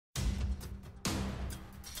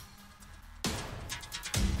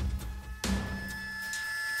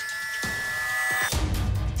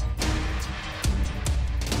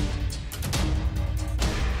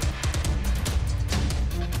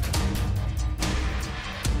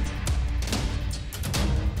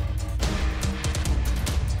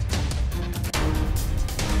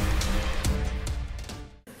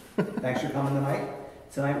Thanks for coming tonight.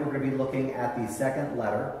 Tonight we're going to be looking at the second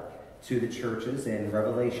letter to the churches in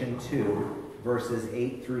Revelation 2, verses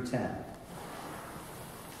 8 through 10.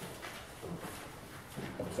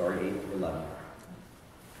 I'm sorry, 8 through 11.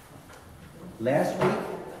 Last week,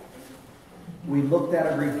 we looked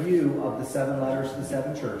at a review of the 7 letters to the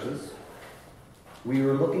 7 churches. We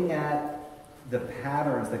were looking at the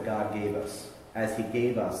patterns that God gave us as he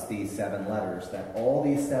gave us these 7 letters, that all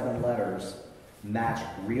these 7 letters match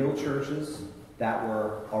real churches that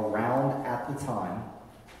were around at the time.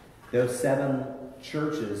 Those 7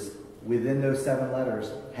 churches within those 7 letters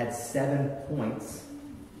had 7 points.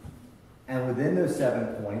 And within those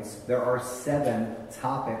 7 points, there are 7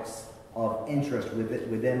 topics of interest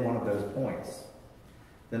within one of those points.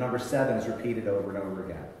 The number 7 is repeated over and over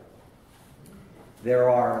again. There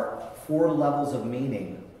are 4 levels of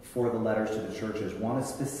meaning for the letters to the churches. One is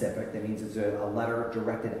specific. That means it's a letter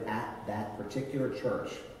directed at that particular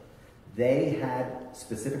church. They had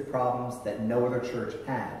specific problems that no other church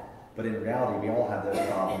had. But in reality, we all have those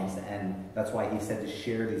problems, and that's why he said to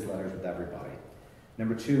share these letters with everybody.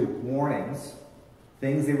 Number 2, warnings.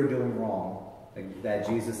 Things they were doing wrong. That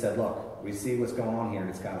Jesus said, look, we see what's going on here, and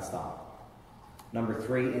it's got to stop. Number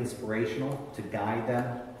 3, inspirational, to guide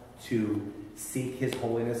them to seek his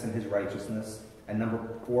holiness and his righteousness. And number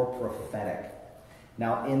 4, prophetic.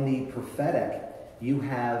 Now, in the prophetic, you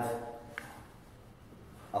have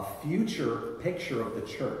a future picture of the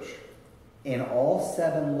church. In all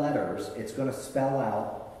 7 letters, it's going to spell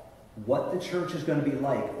out what the church is going to be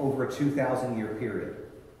like over a 2,000-year period.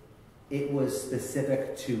 It was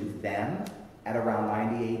specific to them at around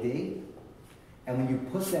 90 AD. And when you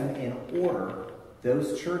put them in order,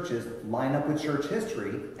 those churches line up with church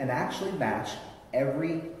history and actually match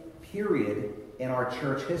every period in our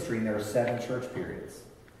church history, and there are 7 church periods.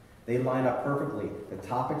 They line up perfectly. The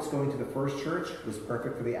topics going to the first church was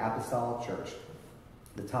perfect for the apostolic church.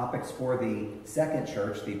 The topics for the second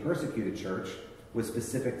church, the persecuted church, was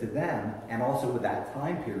specific to them and also with that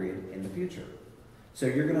time period in the future. So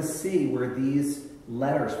you're going to see where these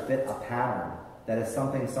letters fit a pattern that is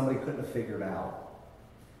something somebody couldn't have figured out.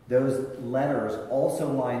 Those letters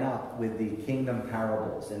also line up with the kingdom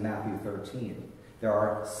parables in Matthew 13. There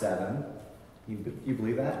are 7. You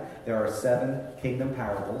believe that? There are 7 kingdom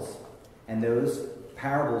parables, and those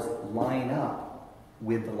parables line up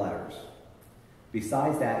with the letters.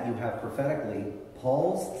 Besides that, you have prophetically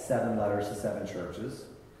Paul's 7 letters to 7 churches.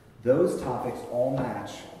 Those topics all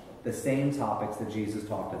match the same topics that Jesus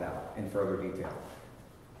talked about in further detail.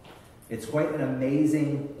 It's quite an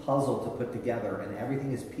amazing puzzle to put together, and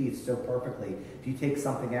everything is pieced so perfectly. If you take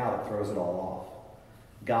something out, it throws it all off.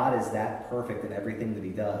 God is that perfect in everything that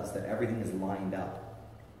he does, that everything is lined up.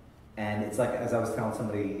 And it's like, as I was telling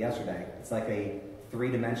somebody yesterday, it's like a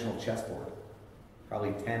 3-dimensional chessboard,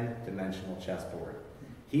 probably 10-dimensional chessboard.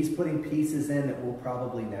 He's putting pieces in that we'll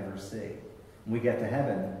probably never see. When we get to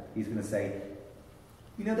heaven, he's going to say,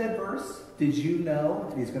 you know that verse? Did you know?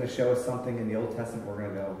 And he's going to show us something in the Old Testament. We're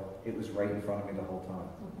going to go, it was right in front of me the whole time.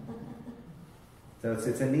 So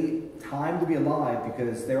it's a neat time to be alive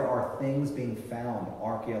because there are things being found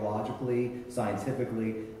archaeologically,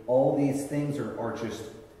 scientifically. All these things are just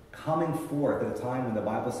coming forth at a time when the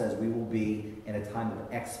Bible says we will be in a time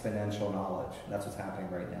of exponential knowledge. That's what's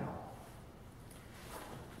happening right now.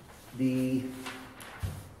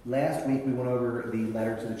 Last week we went over the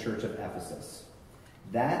letter to the church of Ephesus.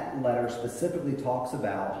 That letter specifically talks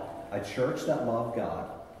about a church that loved God,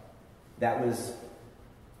 that was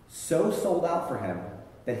so sold out for him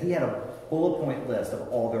that he had a bullet point list of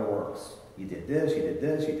all their works. You did this, you did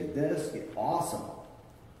this, you did this. Awesome.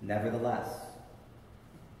 Nevertheless,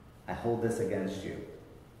 I hold this against you.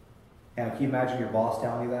 And can you imagine your boss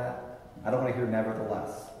telling you that? I don't want to hear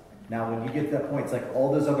nevertheless. Now, when you get to that point, it's like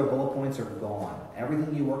all those other bullet points are gone.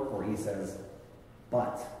 Everything you work for, he says,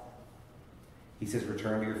 but. He says,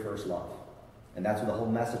 return to your first love. And that's what the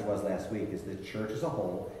whole message was last week, is the church as a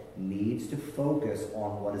whole needs to focus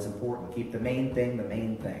on what is important. Keep the main thing the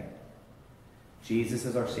main thing. Jesus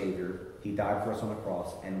is our Savior. He died for us on the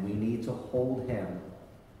cross, and we need to hold him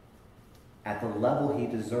at the level he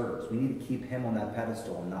deserves. We need to keep him on that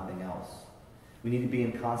pedestal and nothing else. We need to be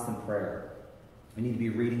in constant prayer. We need to be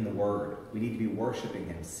reading the Word. We need to be worshiping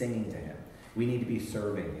him, singing to him. We need to be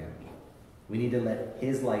serving him. We need to let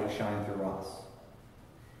his light shine through us.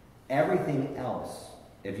 Everything else,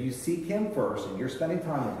 if you seek him first and you're spending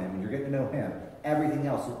time with him and you're getting to know him, everything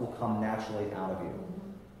else will come naturally out of you.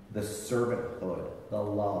 The servanthood, the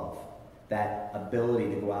love, that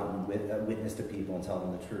ability to go out and witness to people and tell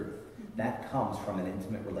them the truth. That comes from an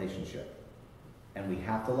intimate relationship. And we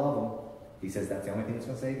have to love them. He says that's the only thing that's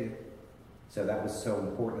going to save you. So that was so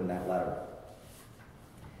important in that letter.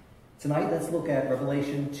 Tonight, let's look at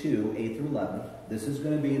Revelation 2, 8 through 11. This is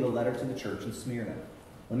going to be the letter to the church in Smyrna.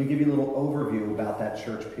 Let me give you a little overview about that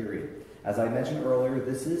church period. As I mentioned earlier,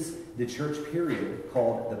 this is the church period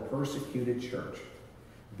called the persecuted church.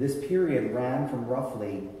 This period ran from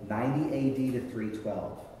roughly 90 AD to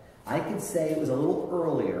 312. I could say it was a little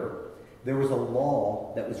earlier. There was a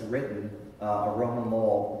law that was written, a Roman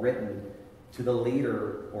law written to the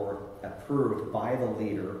leader or approved by the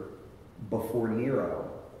leader before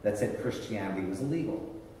Nero that said Christianity was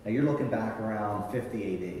illegal. Now you're looking back around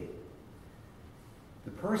 50 AD.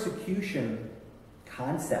 The persecution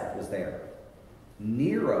concept was there.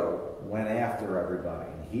 Nero went after everybody,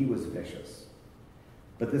 and he was vicious.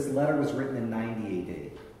 But this letter was written in 90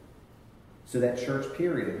 AD. So that church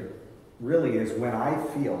period really is when I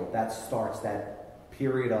feel that starts that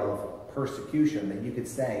period of persecution, that you could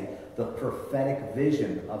say the prophetic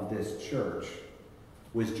vision of this church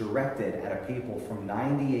was directed at a people from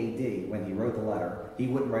 90 AD when he wrote the letter. He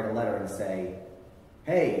wouldn't write a letter and say,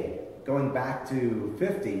 hey, going back to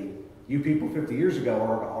 50, you people 50 years ago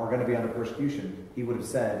are going to be under persecution. He would have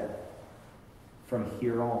said, from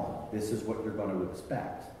here on, this is what you're going to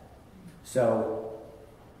expect. So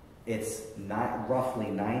it's not roughly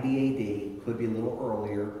 90 AD, could be a little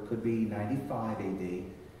earlier, could be 95 AD,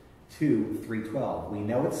 to 312. We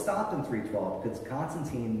know it stopped in 312 because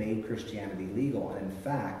Constantine made Christianity legal and in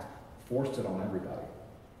fact forced it on everybody,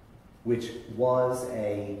 which was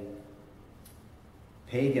a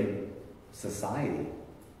pagan society,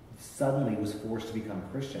 suddenly was forced to become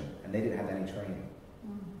Christian and they didn't have any training.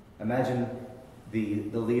 Imagine the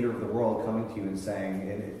leader of the world coming to you and saying,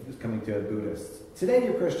 and it was coming to a Buddhist, today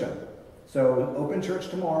you're Christian, so open church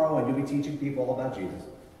tomorrow and you'll be teaching people all about Jesus.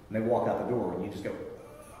 And they walk out the door and you just go,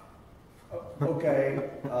 okay,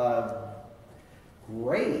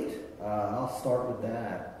 great. I'll start with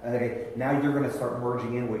that. Okay, now you're going to start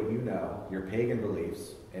merging in what you know, your pagan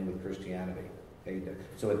beliefs, and with Christianity. Okay,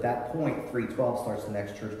 so at that point, 312 starts the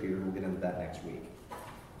next church period. We'll get into that next week.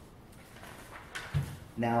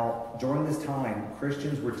 Now, during this time,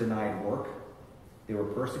 Christians were denied work. They were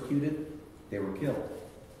persecuted. They were killed.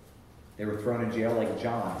 They were thrown in jail like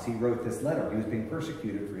John. As he wrote this letter, he was being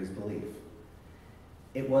persecuted for his belief.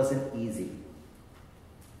 It wasn't easy.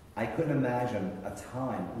 I couldn't imagine a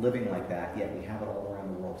time living like that, yet we have it all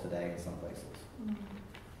around the world today in some places.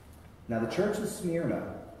 Now, the church of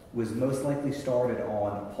Smyrna was most likely started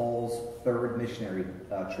on Paul's third missionary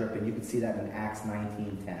trip, and you can see that in Acts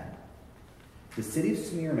 19:10. The city of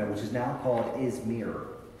Smyrna, which is now called Izmir,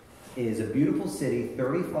 is a beautiful city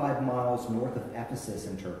 35 miles north of Ephesus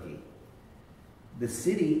in Turkey. The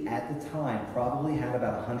city at the time probably had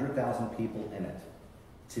about 100,000 people in it.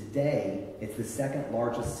 Today, it's the second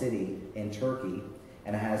largest city in Turkey,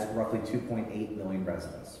 and it has roughly 2.8 million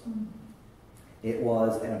residents. It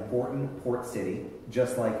was an important port city,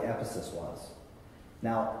 just like Ephesus was.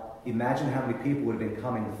 Now, imagine how many people would have been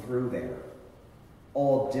coming through there.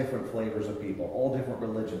 All different flavors of people, all different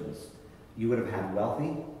religions. You would have had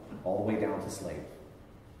wealthy, all the way down to slave.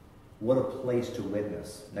 What a place to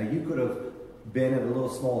witness. Now, you could have been in a little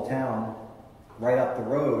small town right up the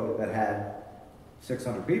road that had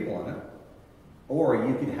 600 people in it, or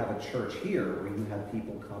you could have a church here where you have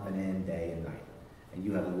people coming in day and night, and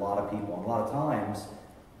you have a lot of people. And a lot of times,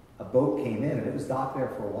 a boat came in and it was docked there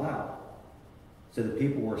for a while. So the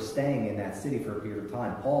people were staying in that city for a period of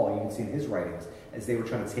time. Paul, you can see in his writings, as they were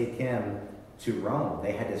trying to take him to Rome,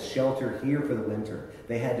 they had to shelter here for the winter.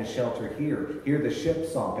 They had to shelter here. Here the ship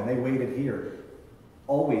sunk and they waited here.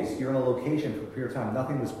 Always, you're in a location for a period of time.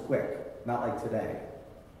 Nothing was quick, not like today.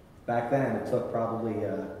 Back then, it took probably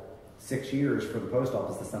 6 years for the post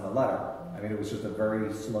office to send a letter. I mean, it was just a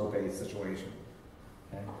very slow-paced situation.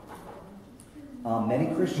 Okay?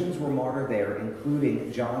 Many Christians were martyred there,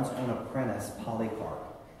 including John's own apprentice,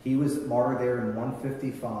 Polycarp. He was martyred there in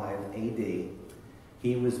 155 AD.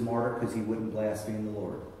 He was martyred because he wouldn't blaspheme the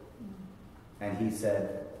Lord. And he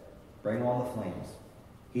said, bring on the flames.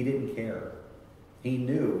 He didn't care. He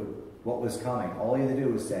knew what was coming. All he had to do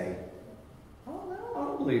was say, oh, no, I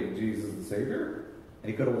don't believe in Jesus the Savior.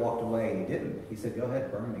 And he could have walked away, and he didn't. He said, go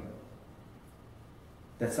ahead, burn me.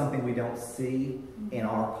 That's something we don't see in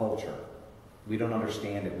our culture. We don't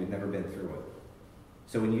understand it. We've never been through it.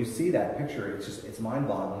 So when you see that picture, it's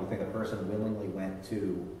mind-boggling. You think a person willingly went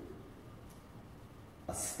to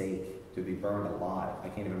a stake to be burned alive. I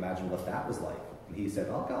can't even imagine what that was like. And he said,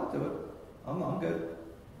 oh, I'll do it. I'm good.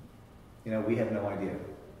 You know, we have no idea.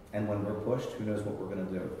 And when we're pushed, who knows what we're going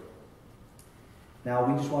to do. Now,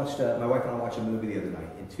 we just watched, my wife and I watched a movie the other night.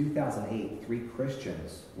 In 2008, 3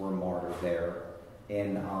 Christians were martyred there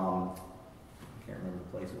in can't remember the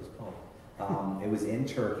place it was called. It was in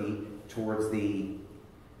Turkey, towards the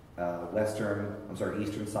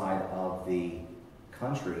eastern side of the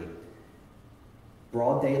country.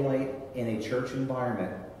 Broad daylight in a church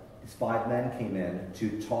environment, these 5 men came in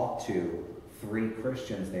to talk to 3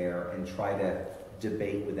 Christians there and try to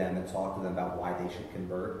debate with them and talk to them about why they should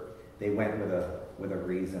convert. They went with a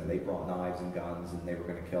reason. They brought knives and guns and they were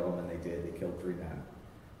going to kill them, and they did. They killed 3 men.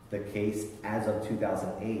 The case, as of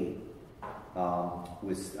 2008,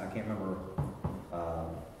 was, I can't remember,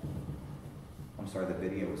 the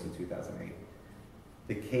video was in 2008.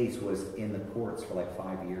 The case was in the courts for like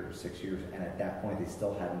 5 years, 6 years, and at that point they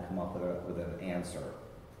still hadn't come up with an answer,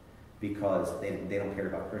 because they don't care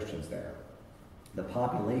about Christians there. The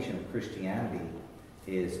population of Christianity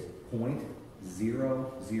is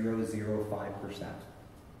 0.0005%.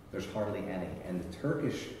 There's hardly any. And the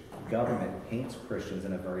Turkish government paints Christians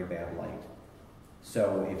in a very bad light.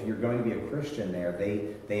 So if you're going to be a Christian there,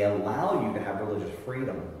 they allow you to have religious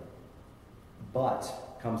freedom, but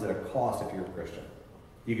comes at a cost if you're a Christian.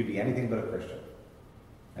 You could be anything but a Christian.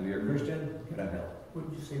 And if you're a Christian, get on hill. What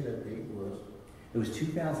did you say that date was? It was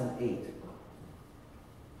 2008.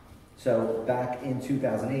 So back in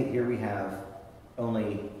 2008, here we have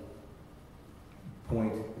only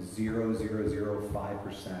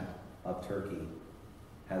 0.0005% of Turkey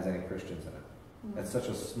has any Christians in it. That's such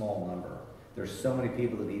a small number. There's so many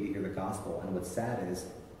people that need to hear the gospel, and what's sad is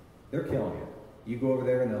they're killing you. You go over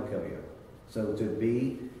there and they'll kill you. So to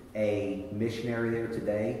be a missionary there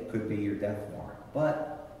today could be your death warrant.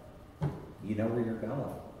 But you know where you're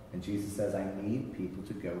going. And Jesus says, I need people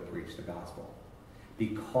to go preach the gospel.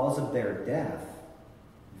 Because of their death,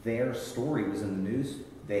 their story was in the news.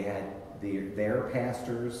 They had their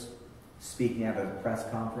pastors speaking at a press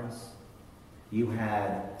conference. You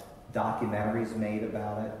had documentaries made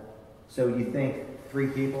about it. So you think 3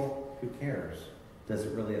 people, who cares? Does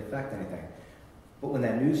it really affect anything? But when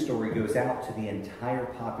that news story goes out to the entire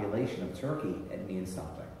population of Turkey, it means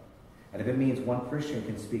something. And if it means one Christian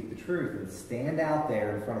can speak the truth and stand out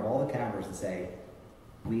there in front of all the cameras and say,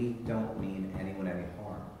 we don't mean anyone any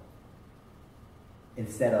harm,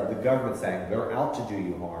 instead of the government saying they're out to do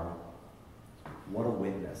you harm, what a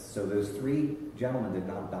witness. So those 3 gentlemen did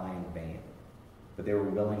not die in vain, but they were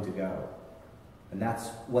willing to go. And that's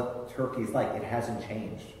what Turkey's like. It hasn't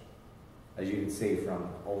changed, as you can see, from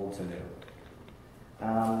old to new.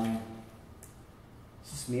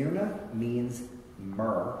 Smyrna means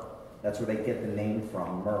myrrh. That's where they get the name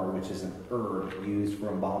from, myrrh, which is an herb used for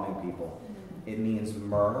embalming people. It means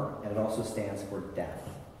myrrh, and it also stands for death.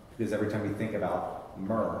 Because every time you think about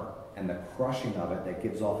myrrh and the crushing of it that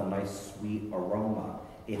gives off a nice sweet aroma,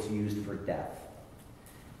 it's used for death.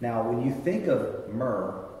 Now, when you think of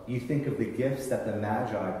myrrh, you think of the gifts that the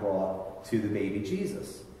Magi brought to the baby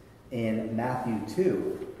Jesus. In Matthew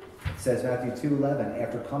 2, it says, Matthew 2:11,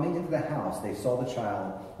 after coming into the house, they saw the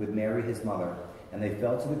child with Mary his mother, and they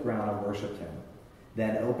fell to the ground and worshipped him.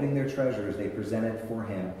 Then, opening their treasures, they presented for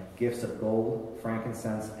him gifts of gold,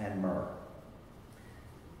 frankincense, and myrrh.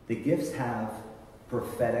 The gifts have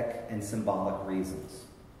prophetic and symbolic reasons.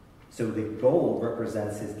 So the gold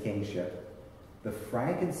represents his kingship, the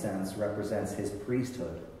frankincense represents his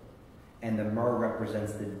priesthood, and the myrrh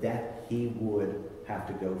represents the death he would have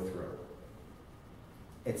to go through.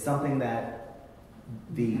 It's something that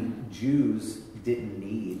the Jews didn't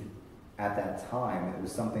need at that time. It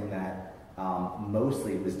was something that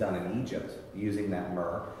mostly was done in Egypt, using that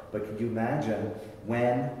myrrh. But could you imagine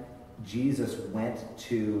when Jesus went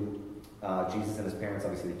to, Jesus and his parents,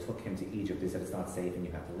 obviously, they took him to Egypt. They said it's not safe and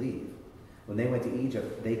you have to leave. When they went to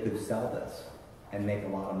Egypt, they could sell this and make a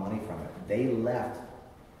lot of money from it. They left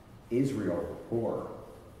Israel poor,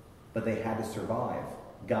 but they had to survive.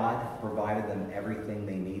 God provided them everything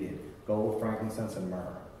they needed: gold, frankincense, and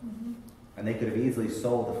myrrh. And they could have easily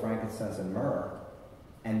sold the frankincense and myrrh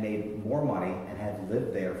and made more money and had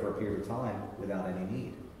lived there for a period of time without any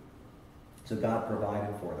need. So God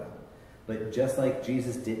provided for them. But just like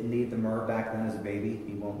Jesus didn't need the myrrh back then as a baby,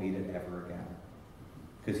 he won't need it ever again,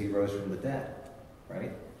 because he rose from the dead,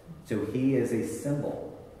 right? So he is a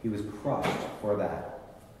symbol. He was crushed for that,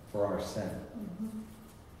 for our sin.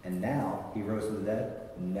 And now he rose from the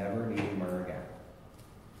dead, never needing myrrh again.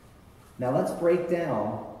 Now let's break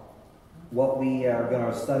down what we are going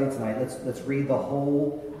to study tonight. Let's read the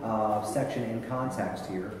whole section in context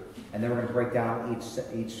here, and then we're going to break down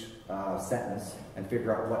each sentence and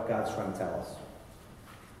figure out what God's trying to tell us.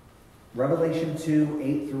 Revelation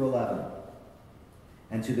 2:8-11.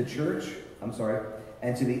 And to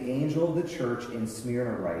the angel of the church in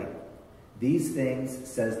Smyrna write, these things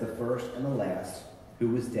says the first and the last, who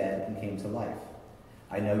was dead and came to life.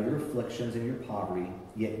 I know your afflictions and your poverty,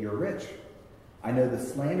 yet you're rich. I know the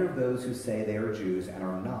slander of those who say they are Jews and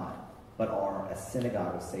are not, but are a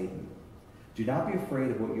synagogue of Satan. Do not be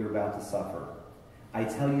afraid of what you're about to suffer. I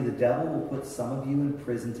tell you, the devil will put some of you in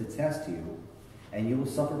prison to test you, and you will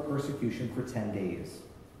suffer persecution for 10 days.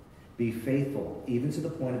 Be faithful, even to the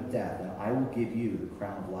point of death, and I will give you the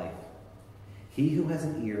crown of life. He who has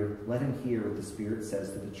an ear, let him hear what the Spirit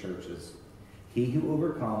says to the churches. He who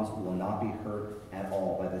overcomes will not be hurt at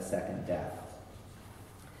all by the second death.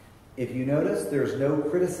 If you notice, there's no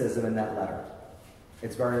criticism in that letter.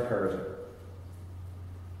 It's very encouraging.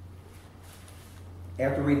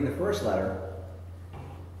 After reading the first letter,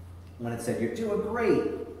 when it said, you're doing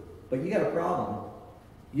great, but you got a problem,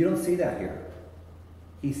 you don't see that here.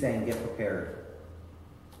 He's saying, get prepared.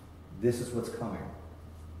 This is what's coming.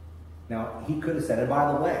 Now, he could have said, and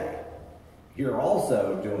by the way, you're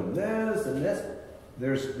also doing this and this.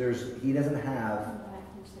 He doesn't have... No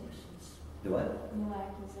accusations. Do what? No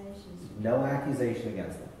accusations. No accusation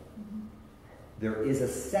against them. Mm-hmm. There is a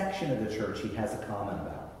section of the church he has a comment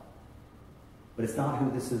about. But it's not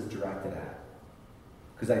who this is directed at.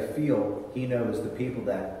 Because I feel he knows the people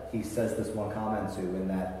that he says this one comment to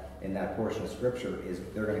in that portion of Scripture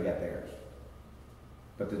they're going to get theirs.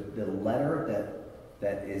 But the letter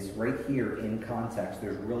that is right here in context,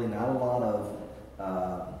 there's really not a lot of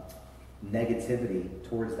negativity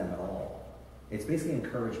towards them at all. It's basically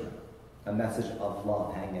encouragement, a message of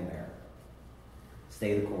love. Hang in there.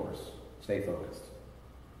 Stay the course. Stay focused.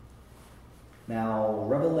 Now,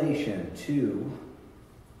 Revelation 2,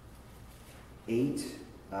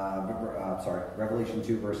 Revelation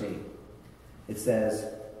 2, verse 8. It says,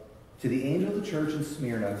 to the angel of the church in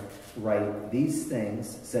Smyrna, write, these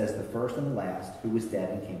things says the first and the last, who was dead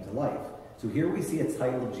and came to life. So here we see a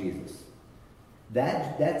title of Jesus.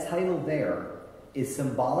 That title there is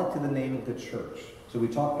symbolic to the name of the church. So we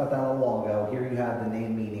talked about that a while ago. Here you have the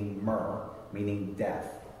name meaning myrrh, meaning death.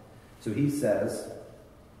 So he says,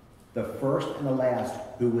 the first and the last,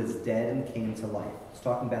 who was dead and came to life. It's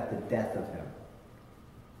talking about the death of him.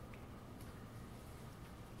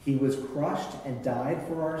 He was crushed and died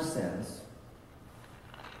for our sins.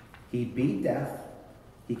 He beat death.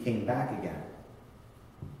 He came back again.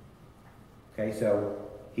 Okay, so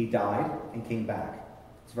he died and came back.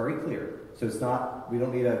 It's very clear. So it's not, we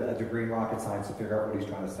don't need a degree in rocket science to figure out what he's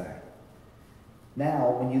trying to say.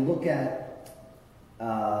 Now, when you look at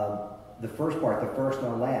the first part, the first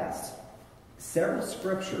and the last, several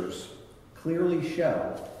scriptures clearly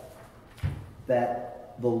show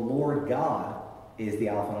that the Lord God is the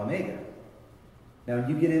Alpha and Omega. Now, when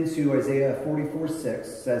you get into Isaiah 44:6,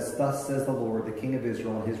 says, thus says the Lord, the King of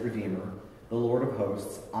Israel and his Redeemer, the Lord of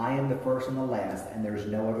hosts, I am the first and the last, and there is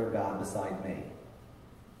no other God beside me.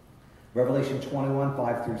 Revelation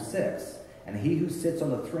 21:5-6, and he who sits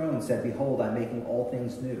on the throne said, behold, I'm making all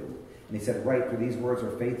things new. And he said, write, for these words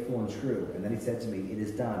are faithful and true. And then he said to me, it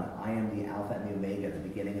is done. I am the Alpha and the Omega, the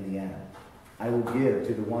beginning and the end. I will give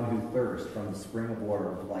to the one who thirsts from the spring of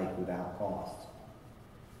water of life without cost.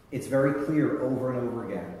 It's very clear over and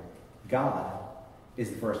over again. God is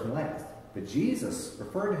the first and last. But Jesus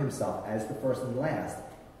referred to himself as the first and last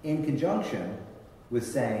in conjunction with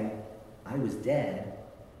saying, I was dead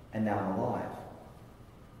and now I'm alive.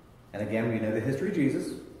 And again, we know the history of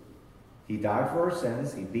Jesus. He died for our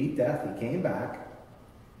sins. He beat death. He came back.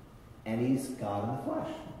 And he's God in the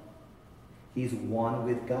flesh. He's one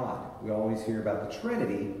with God. We always hear about the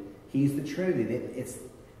Trinity. He's the Trinity. It's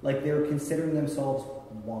like they're considering themselves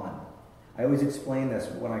one. I always explain this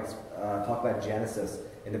when I talk about Genesis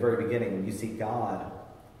in the very beginning, when you see God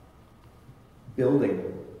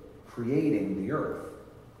building, creating the earth.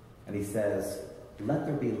 And he says, let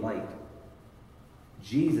there be light.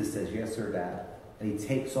 Jesus says, yes, sir, Dad. And he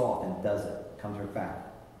takes off and does it. Comes right back.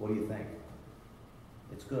 What do you think?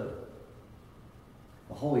 It's good.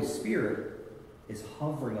 The Holy Spirit is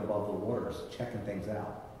hovering above the waters, checking things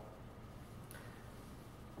out.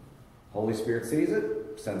 Holy Spirit sees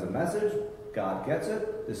it, sends a message, God gets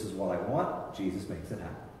it, this is what I want, Jesus makes it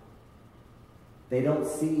happen. They don't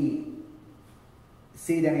see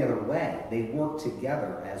it any other way. They work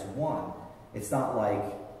together as one. It's not like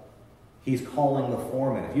he's calling the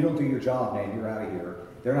foreman. If you don't do your job, man, you're out of here.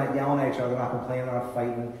 They're not yelling at each other, they're not complaining, they're not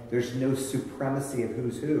fighting. There's no supremacy of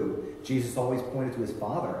who's who. Jesus always pointed to his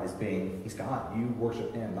Father as being, he's God. You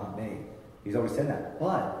worship him, not me. He's always said that.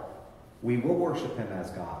 But we will worship him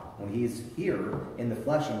as God. When he's here in the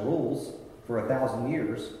flesh and rules for 1,000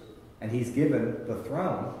 years, and he's given the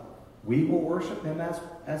throne, we will worship him as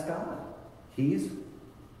God. He's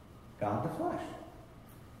God the flesh.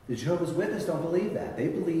 The Jehovah's Witnesses don't believe that. They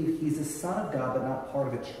believe he's the Son of God, but not part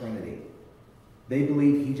of a Trinity. They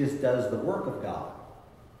believe he just does the work of God,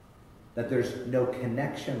 that there's no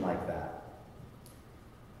connection like that.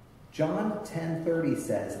 John 10:30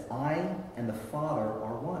 says, I and the Father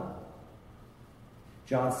are one.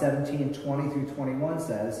 John 17:20-21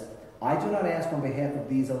 says, I do not ask on behalf of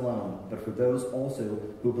these alone, but for those also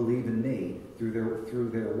who believe in me through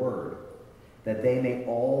their word, that they may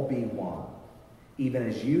all be one, even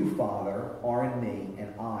as you, Father, are in me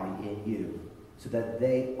and I in you, so that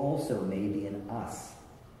they also may be in us,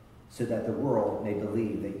 so that the world may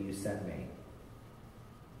believe that you sent me.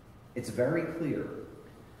 It's very clear.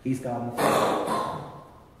 He's God in the flesh.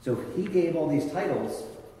 So if he gave all these titles,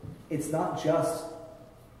 it's not just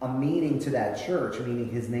a meaning to that church, meaning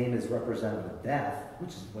his name is representative of death, which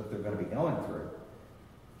is what they're going to be going through.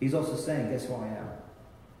 He's also saying, guess who I am?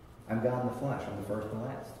 I'm God in the flesh. I'm the first and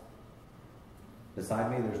last. Beside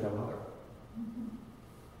me, there's no other.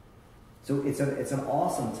 So it's an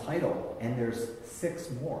awesome title, and there's 6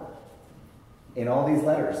 more. In all these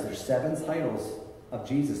letters, there's 7 titles of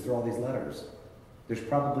Jesus through all these letters. There's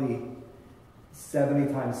probably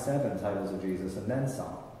 70 times 7 titles of Jesus, and then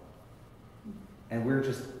some. And we're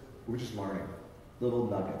just learning little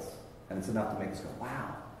nuggets, and it's enough to make us go,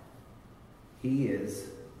 wow, he is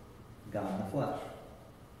God in the flesh.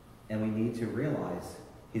 And we need to realize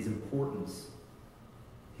his importance,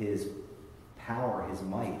 his power, his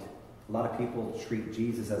might. A lot of people treat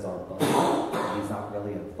Jesus as our buddy. He's not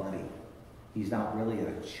really a buddy. He's not really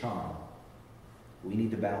a chum. We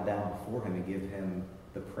need to bow down before him and give him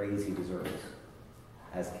the praise he deserves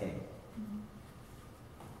as king.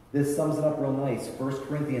 This sums it up real nice. 1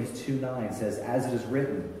 Corinthians 2:9 says, as it is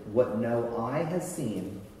written, what no eye has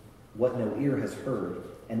seen, what no ear has heard,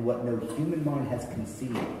 and what no human mind has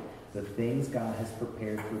conceived, the things God has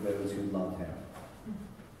prepared for those who love him.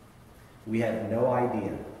 We have no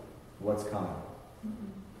idea what's coming.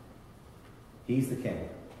 He's the king,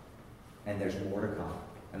 and there's more to come,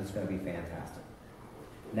 and it's going to be fantastic.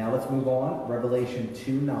 Now let's move on. Revelation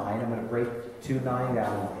 2:9. I'm going to break 2:9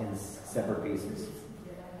 down in separate pieces.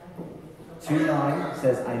 2:9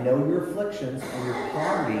 says, I know your afflictions and your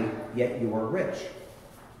poverty, yet you are rich.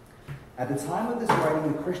 At the time of this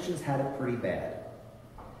writing, the Christians had it pretty bad.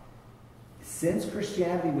 Since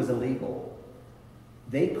Christianity was illegal,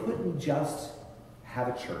 they couldn't just have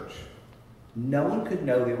a church. No one could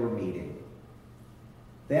know they were meeting.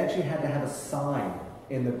 They actually had to have a sign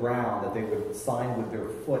in the ground that they would sign with their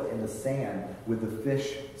foot in the sand with the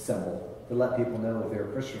fish symbol to let people know if they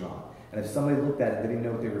were Christian or not. And if somebody looked at it and didn't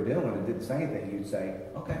know what they were doing and didn't say anything, you'd say,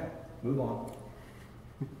 okay, move on.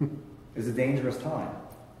 It was a dangerous time.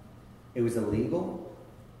 It was illegal.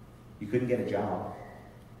 You couldn't get a job.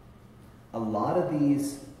 A lot of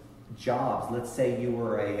these jobs, let's say you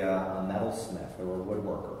were a metalsmith or a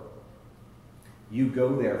woodworker. You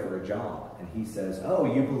go there for a job, and he says,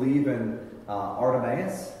 oh, you believe in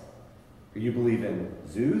Artemis? Or you believe in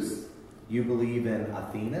Zeus? You believe in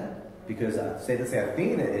Athena? Because let's say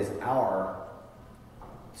Athena is our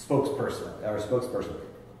spokesperson.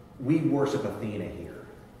 We worship Athena here.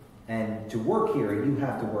 And to work here, you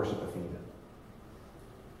have to worship Athena.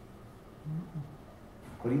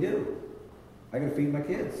 What do? I got to feed my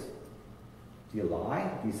kids. Do you lie?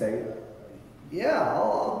 Do you say, yeah,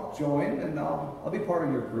 I'll join and I'll be part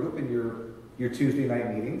of your group and your Tuesday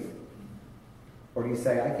night meetings? Or do you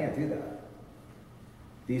say, I can't do that?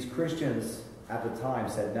 These Christians at the time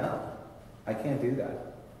said, no, I can't do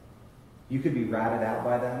that. You could be ratted out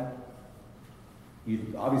by them.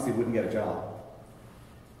 You obviously wouldn't get a job.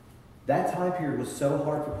 That time period was so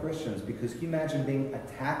hard for Christians because can you imagine being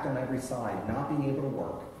attacked on every side, not being able to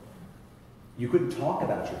work? You couldn't talk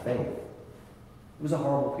about your faith. It was a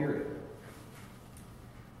horrible period.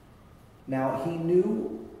 Now,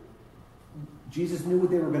 Jesus knew what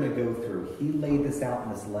they were going to go through. He laid this out in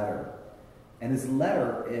this letter. And his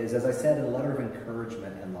letter is, as I said, a letter of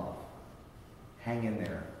encouragement and love. Hang in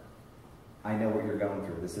there. I know what you're going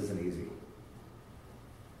through. This isn't easy.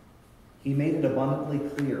 He made it abundantly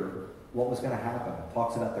clear what was going to happen.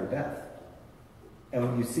 Talks about their death. And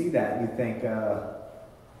when you see that, you think,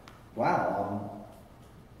 wow,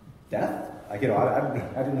 death? I didn't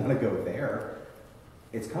want to go there.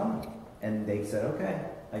 It's coming. And they said, okay,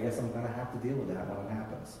 I guess I'm going to have to deal with that when it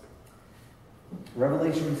happens.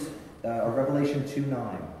 Revelation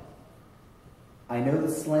 2:9. I know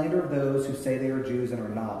the slander of those who say they are Jews and are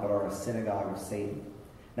not, but are a synagogue of Satan.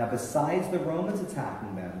 Now, besides the Romans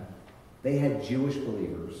attacking them, they had Jewish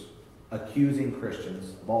believers accusing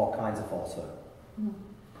Christians of all kinds of falsehood.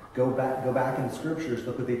 Go back in the scriptures,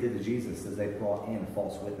 look what they did to Jesus as they brought in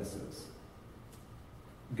false witnesses.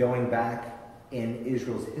 Going back in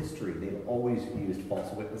Israel's history, they've always used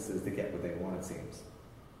false witnesses to get what they want, it seems.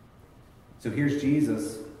 So here's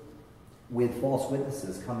Jesus with false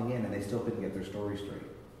witnesses coming in, and they still couldn't get their story straight.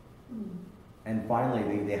 And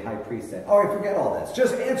finally, the high priest said, all right, forget all this.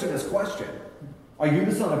 Just answer this question. Are you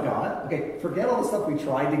the Son of God? Okay, forget all the stuff we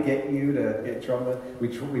tried to get you to get in trouble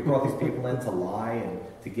with. We brought these people in to lie and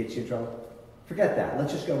to get you in trouble. Forget that.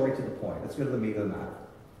 Let's just go right to the point. Let's go to the meat of the matter.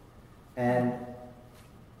 And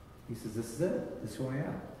he says, this is it. This is who I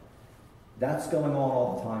am. That's going on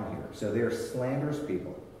all the time here. So there are slanderous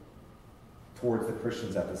people towards the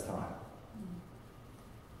Christians at this time.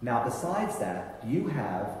 Now, besides that, you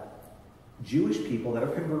have Jewish people that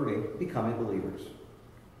are converting, becoming believers.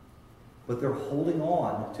 But they're holding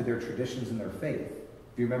on to their traditions and their faith.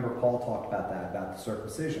 If you remember, Paul talked about that, about the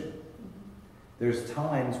circumcision. There's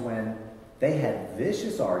times when they had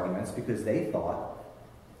vicious arguments because they thought,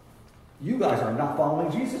 you guys are not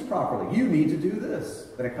following Jesus properly. You need to do this.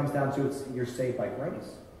 But it comes down to you're saved by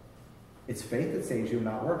grace. It's faith that saves you,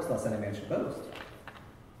 not works, lest any man should boast.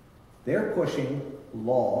 They're pushing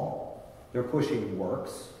law. They're pushing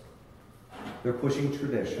works. They're pushing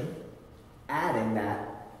tradition, adding that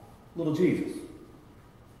little Jesus.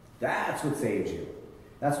 That's what saves you.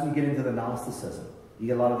 That's when you get into the Gnosticism. You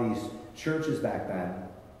get a lot of these churches back then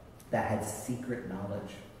that had secret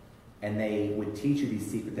knowledge. And they would teach you these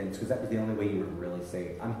secret things because that was the only way you were really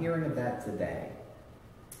saved. I'm hearing of that today.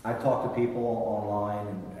 I've talked to people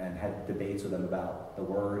online and had debates with them about the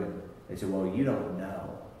Word. And they said, well, you don't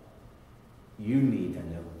know. You need to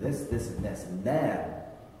know this, this, and this. And then,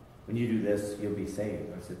 when you do this, you'll be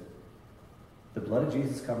saved. I said, the blood of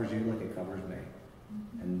Jesus covers you like it covers me.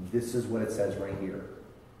 And this is what it says right here.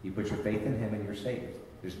 You put your faith in him and you're saved.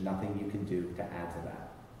 There's nothing you can do to add to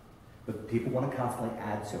that. But people want to constantly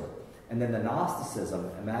add to it. And then the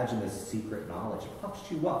Gnosticism, imagine this secret knowledge,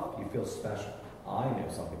 puffs you up. You feel special. I know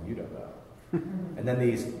something you don't know. And then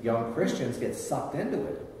these young Christians get sucked into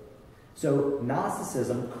it. So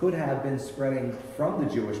Gnosticism could have been spreading from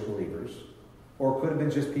the Jewish believers, or it could have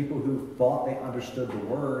been just people who thought they understood the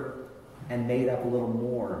Word and made up a little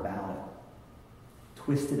more about it.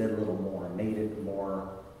 Twisted it a little more, made it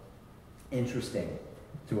more interesting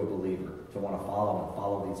to a believer, to want to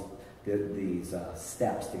follow these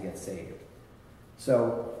steps to get saved.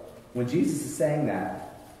 So when Jesus is saying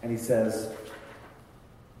that, and he says,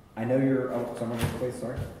 I know you're, someone in this place,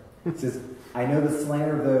 sorry. He says, I know the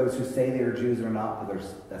slander of those who say they are Jews and are not, but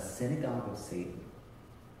they're a synagogue of Satan.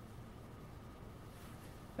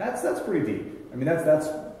 That's pretty deep. I mean, that's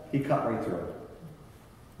he cut right through it.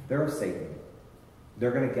 They're of Satan.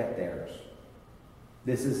 They're going to get theirs.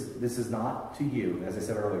 This is not to you. As I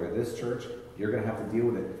said earlier, this church, you're going to have to deal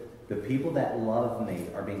with it. The people that love me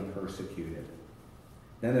are being persecuted.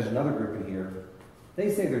 Then there's another group in here. They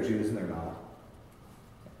say they're Jews and they're not.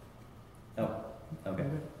 Oh, okay.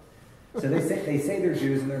 So they say they're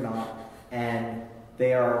Jews and they're not, and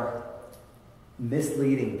they are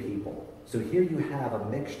misleading people. So here you have a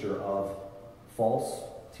mixture of false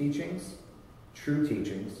teachings, true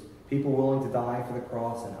teachings, people willing to die for the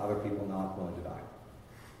cross, and other people not willing to die.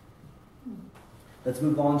 Let's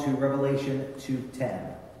move on to Revelation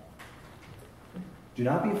 2:10. Do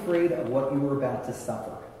not be afraid of what you are about to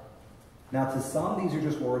suffer. Now, to some, these are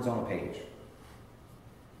just words on a page.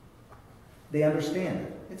 They understand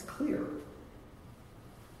it. It's clear.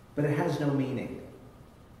 But it has no meaning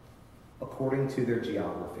according to their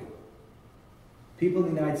geography. People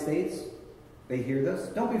in the United States, they hear this.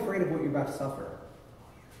 Don't be afraid of what you're about to suffer.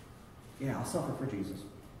 Yeah, I'll suffer for Jesus.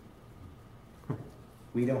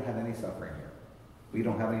 We don't have any suffering here. We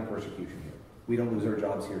don't have any persecution here. We don't lose our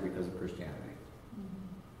jobs here because of Christianity.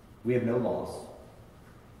 We have no loss.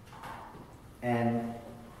 And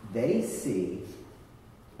they see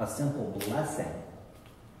a simple blessing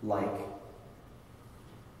like,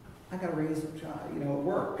 I got to raise a child, at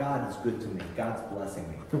work. God is good to me. God's blessing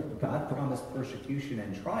me. God promised persecution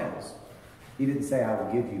and trials. He didn't say, I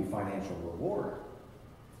will give you financial reward.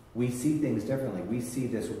 We see things differently. We see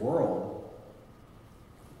this world,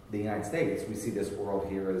 the United States, we see this world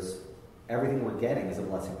here as everything we're getting is a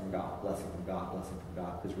blessing from God, blessing from God, blessing from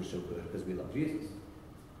God, because we're so good, because we love Jesus.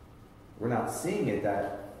 We're not seeing it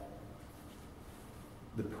that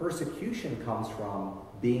the persecution comes from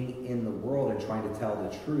being in the world and trying to tell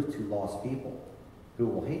the truth to lost people who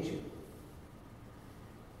will hate you.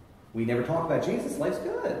 We never talk about Jesus. Life's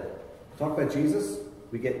good. Talk about Jesus,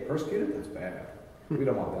 we get persecuted. That's bad. We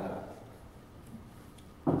don't want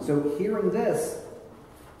that. So hearing this,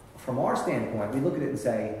 from our standpoint, we look at it and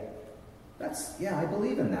say, I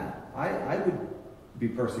believe in that. I would be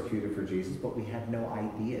persecuted for Jesus, but we have no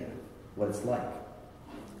idea what it's like.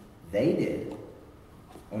 They did.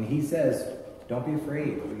 When he says, don't be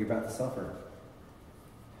afraid of what you're about to suffer.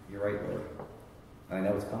 You're right, Lord. And I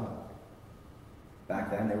know it's coming.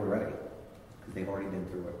 Back then, they were ready because they've already been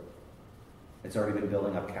through it. It's already been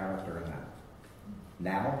building up character in that.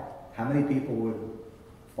 Now, how many people would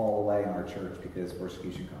fall away in our church because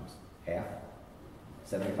persecution comes? Half?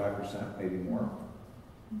 75%? Maybe more?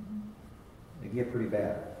 It can get pretty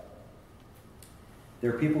bad.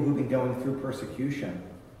 There are people who've been going through persecution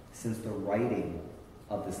since the writing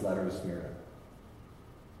of this letter to Smyrna.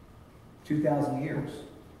 2,000 years.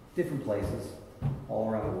 Different places all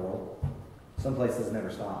around the world. Some places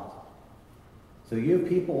never stopped. So you have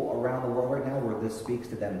people around the world right now where this speaks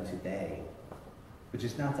to them today, but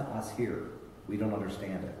just not to us here. We don't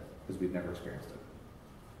understand it because we've never experienced it.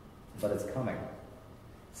 But it's coming.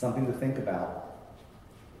 Something to think about.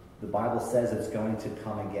 The Bible says it's going to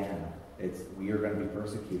come again. We are going to be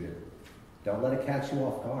persecuted. Don't let it catch you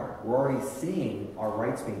off guard. We're already seeing our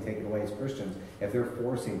rights being taken away as Christians if they're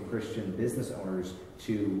forcing Christian business owners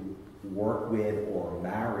to work with or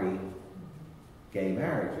marry gay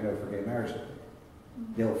marriage. For gay marriage,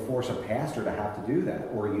 they'll force a pastor to have to do that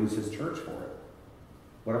or use his church for it.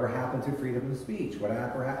 Whatever happened to freedom of speech?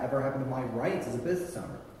 Whatever happened to my rights as a business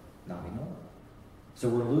owner? Not anymore. So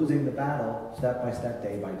we're losing the battle step by step,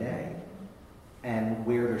 day by day. And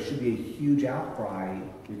where there should be a huge outcry,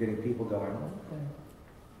 you're getting people going, oh, okay,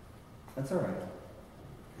 that's all right.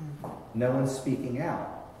 No one's speaking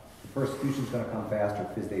out. The persecution's going to come faster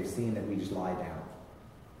because they've seen that we just lie down.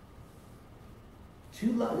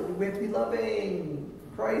 We have to be loving.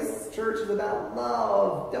 Christ's church is about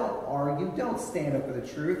love. Don't argue. Don't stand up for the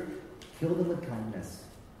truth. Kill them with kindness.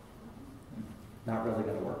 Not really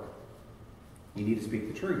going to work. You need to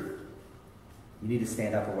speak the truth. You need to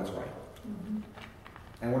stand up for what's right.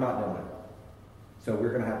 And we're not doing it. So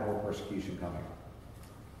we're going to have more persecution coming.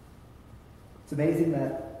 It's amazing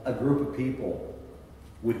that a group of people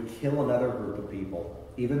would kill another group of people,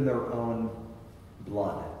 even their own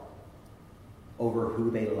blood, over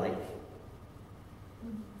who they like.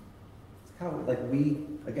 It's kind of like we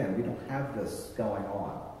don't have this going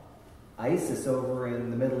on. ISIS over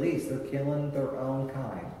in the Middle East, they're killing their own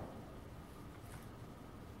kind.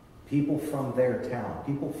 People from their town,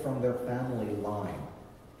 people from their family line,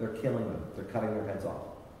 they're killing them. They're cutting their heads off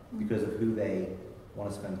because of who they want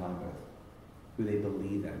to spend time with, who they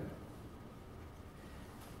believe in.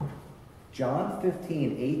 John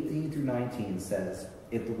 15:18-19 says,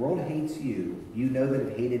 if the world hates you, you know that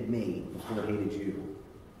it hated me before it hated you.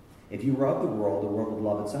 If you were of the world would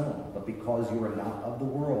love its own. But because you are not of the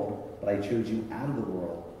world, but I chose you out of the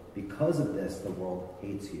world, because of this, the world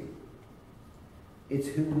hates you. It's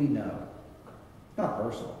who we know. It's not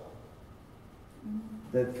personal.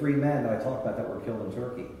 The 3 men that I talked about that were killed in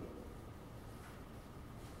Turkey,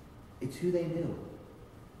 it's who they knew.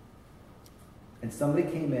 And somebody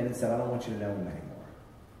came in and said, I don't want you to know him anymore.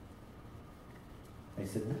 They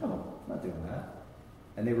said, no, I'm not doing that.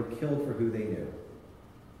 And they were killed for who they knew.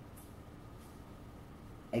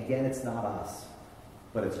 Again, it's not us,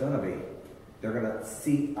 but it's going to be. They're going to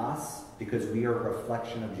see us because we are a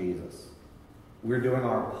reflection of Jesus. We're doing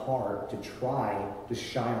our part to try to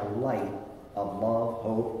shine a light of love,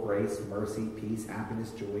 hope, grace, mercy, peace,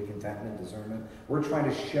 happiness, joy, contentment, discernment. We're trying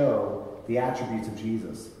to show the attributes of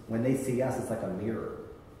Jesus. When they see us, it's like a mirror.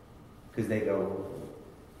 Because they go,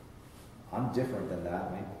 I'm different than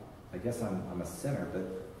that. I guess I'm a sinner, but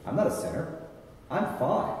I'm not a sinner. I'm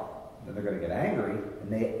fine. Then they're going to get angry,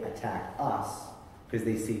 and they attack us because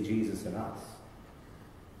they see Jesus in us.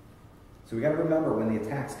 So we got to remember, when the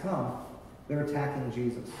attacks come, they're attacking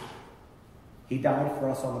Jesus. He died for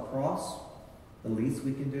us on the cross. The least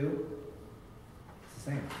we can do, it's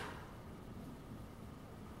the same.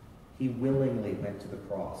 He willingly went to the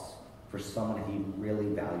cross for someone he really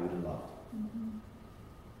valued and loved.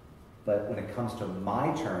 But when it comes to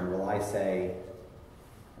my turn, will I say,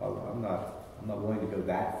 oh, I'm not willing to go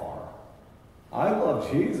that far. I love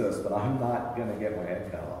Jesus, but I'm not going to get my head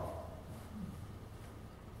cut off.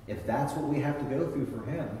 If that's what we have to go through for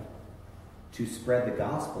him, to spread the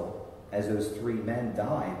gospel, as those 3 men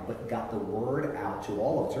died, but got the word out to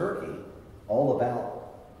all of Turkey, all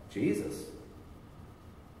about Jesus,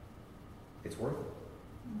 it's worth it.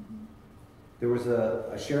 There was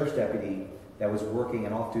a sheriff's deputy that was working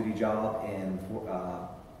an off-duty job in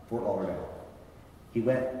Fort Lauderdale. He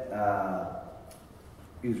was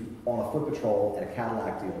on a foot patrol at a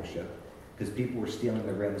Cadillac dealership because people were stealing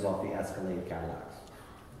the rims off the Escalade Cadillacs.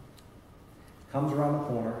 Comes around the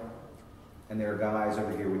corner, and there are guys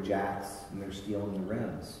over here with jacks, and they're stealing the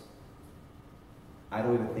rims. I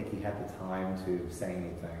don't even think he had the time to say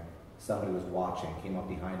anything. somebody was watching, came up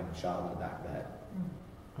behind him and shot him in the back of the head.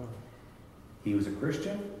 He was a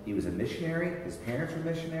Christian. He was a missionary. His parents were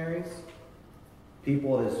missionaries.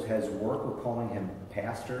 People at his work were calling him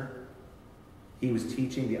pastor. He was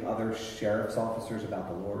teaching the other sheriff's officers about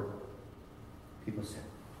the Lord. People said,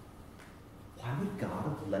 why would God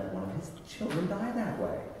have let one of his children die that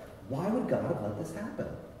way? Why would God have let this happen?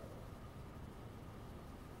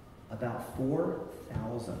 About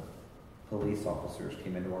 4,000 police officers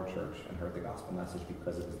came into our church and heard the gospel message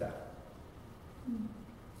because of his death.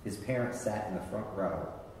 His parents sat in the front row,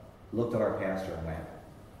 looked at our pastor and went,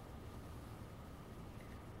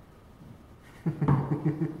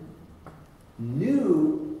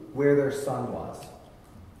 knew where their son was,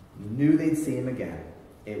 knew they'd see him again.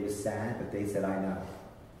 It was sad, but they said, I know.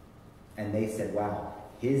 And they said, wow,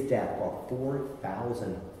 his death brought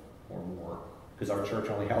 4,000 or more, because our church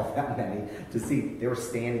only held that many, to see. They were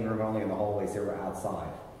standing room only in the hallways. They were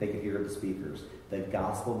outside. They could hear the speakers. The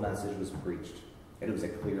gospel message was preached. It was a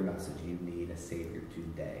clear message. You need a Savior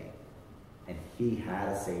today. And he had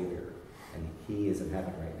a Savior. And he is in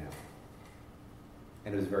heaven right now.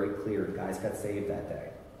 And it was very clear. The guys got saved that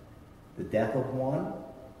day. The death of one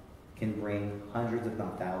can bring hundreds, if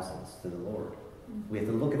not thousands, to the Lord. We have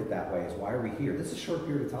to look at it that way. As why are we here? This is a short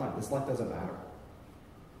period of time. This life doesn't matter.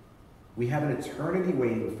 We have an eternity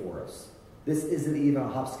waiting for us. This isn't even a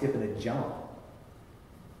hop, skip, and a jump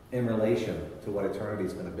in relation to what eternity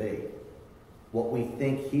is going to be. What we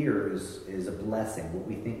think here is a blessing. What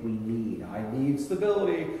we think we need. I need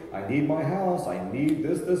stability. I need my house. I need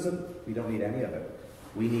this, and we don't need any of it.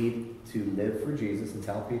 We need to live for Jesus and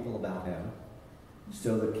tell people about him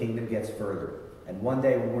so the kingdom gets further. And one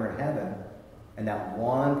day when we're in heaven, and that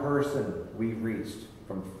one person we reached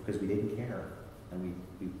from, because we didn't care, and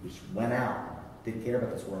we just went out, didn't care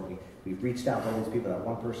about this world. We reached out to all these people. That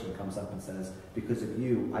one person comes up and says, because of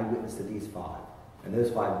you, I witnessed to these 5. And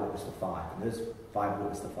those 5 witnessed to 5. And those 5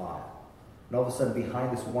 witnessed to 5. And all of a sudden,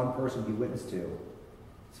 behind this one person he witnessed to,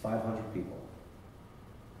 it's 500 people.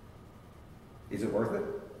 Is it worth it?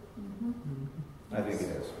 I think it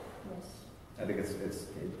is. Yes. I think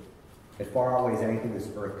it far outweighs anything this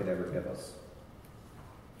earth could ever give us.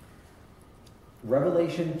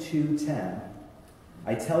 Revelation 2:10.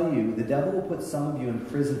 I tell you, the devil will put some of you in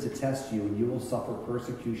prison to test you, and you will suffer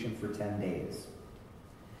persecution for 10 days.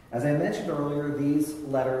 As I mentioned earlier, these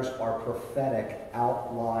letters are prophetic,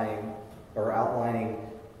 outlining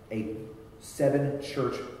 7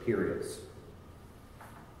 church periods.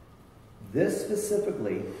 This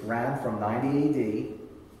specifically ran from 90 AD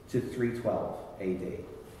to 312 AD.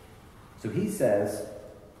 So he says,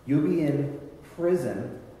 you'll be in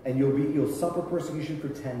prison and you'll suffer persecution for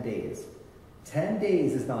 10 days. 10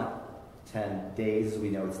 days is not 10 days as we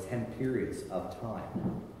know, it's 10 periods of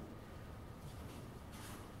time.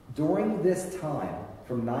 During this time,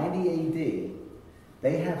 from 90 AD,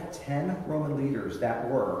 they have 10 Roman leaders that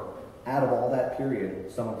were, out of all that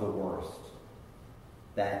period, some of the worst.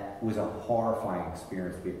 That was a horrifying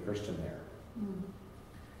experience to be a Christian there.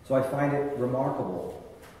 So I find it remarkable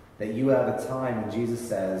that you have a time when Jesus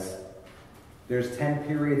says, there's 10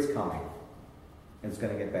 periods coming, and it's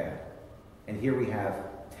going to get bad. And here we have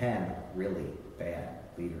 10 really bad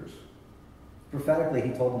leaders. Prophetically, he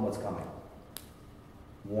told them what's coming.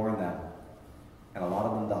 Warned them. And a lot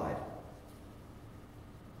of them died.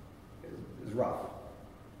 It was rough.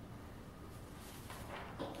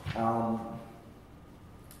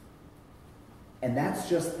 And that's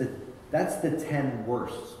the 10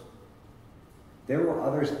 worst. There were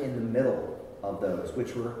others in the middle of those,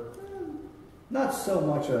 which were not so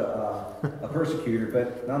much a persecutor,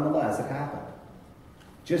 but nonetheless, it happened.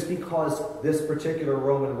 Just because this particular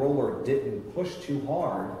Roman ruler didn't push too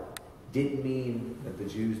hard, didn't mean that the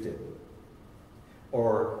Jews didn't.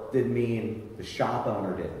 Or didn't mean the shop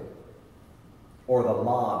owner didn't. Or the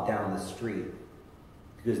mob down the street.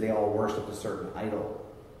 Because they all worshiped a certain idol.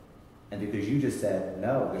 And because you just said,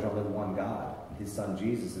 no, there's only one God, and his son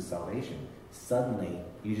Jesus is salvation, suddenly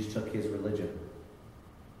you just took his religion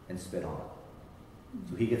and spit on it.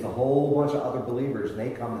 So he gets a whole bunch of other believers, and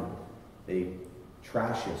they come and they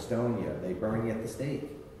trash you, stone you, they burn you at the stake.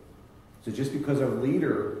 So just because a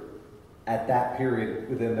leader at that period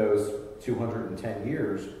within those 210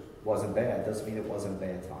 years wasn't bad, doesn't mean it wasn't a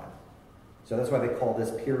bad time. So that's why they call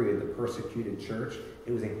this period the persecuted church.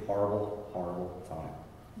 It was a horrible, horrible time.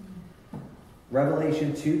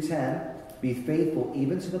 Revelation 2:10, be faithful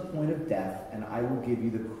even to the point of death, and I will give you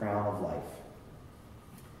the crown of life.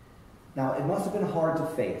 Now, it must have been hard to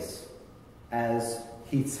face as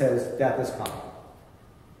he says, death is coming.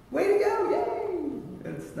 Way to go, yay!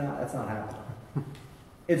 That's not happening.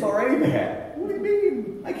 It's already bad. What do you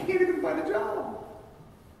mean? I can't even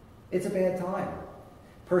It's a bad time.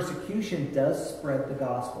 Persecution does spread the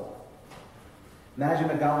gospel. Imagine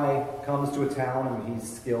a guy comes to a town and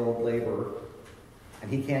he's skilled labor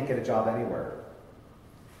and he can't get a job anywhere.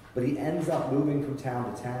 But he ends up moving from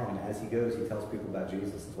town to town, and as he goes, he tells people about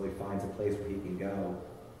Jesus until he finds a place where he can go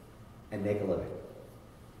and make a living.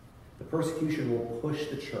 The persecution will push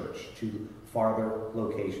the church to farther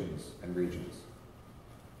locations and regions.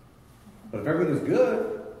 But if everything is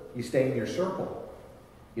good, you stay in your circle.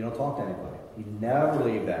 You don't talk to anybody. You never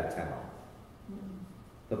leave that town.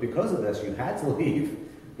 But because of this, you had to leave.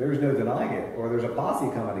 There's no denying it, or there's a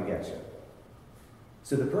posse coming to get you.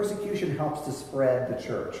 So the persecution helps to spread the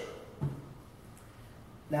church.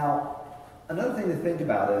 Now, another thing to think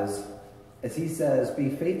about is, as he says, be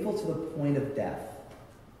faithful to the point of death.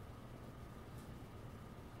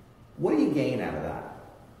 What do you gain out of that?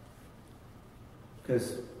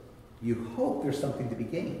 Because you hope there's something to be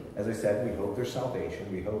gained. As I said, we hope there's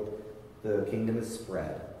salvation. We hope the kingdom is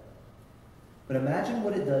spread. But imagine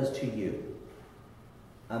what it does to you.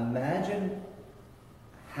 Imagine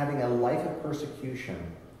having a life of persecution,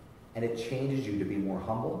 and it changes you to be more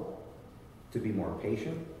humble, to be more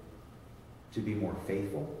patient, to be more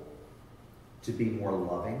faithful, to be more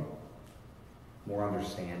loving, more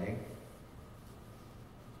understanding.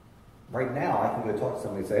 Right now, I can go talk to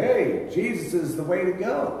somebody and say, hey, Jesus is the way to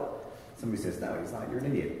go. Somebody says, no, he's not. You're an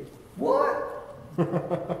idiot. What?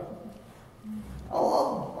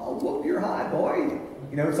 I'll whoop your hide, boy.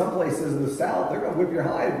 You know, some places in the South, they're going to whip your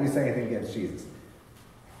hide if you say anything against Jesus.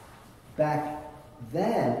 Back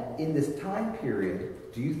then, in this time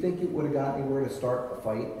period, do you think it would have gotten anywhere to start a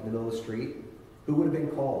fight in the middle of the street? Who would have been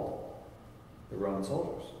called? The Roman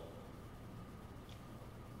soldiers.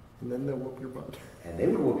 And then they'll whoop your butt. And they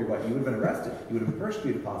would whoop your butt. You would have been arrested. You would have been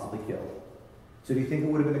persecuted, possibly killed. So do you think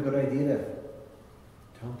it would have been a good idea to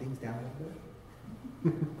tone things down a little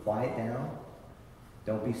bit? Quiet down?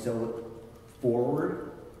 Don't be so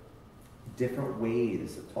forward? Different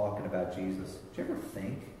ways of talking about Jesus. Do you ever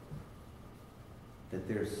think that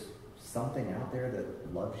there's something out there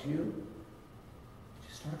that loves you?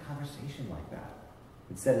 Just start a conversation like that.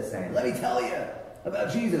 Instead of saying, let me tell you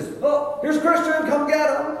about Jesus. Oh, here's a Christian, come get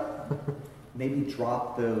him. Maybe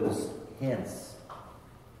drop those hints,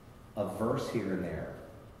 a verse here and there,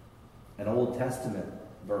 an Old Testament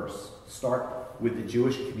verse. Start with the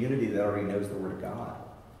Jewish community that already knows the Word of God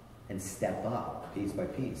and step up piece by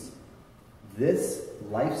piece. This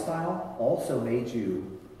lifestyle also made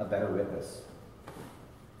you a better witness.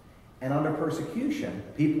 And under persecution,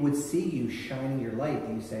 people would see you shining your light,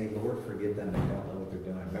 and you say, Lord, forgive them, they don't know what they're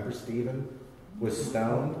doing. Remember Stephen was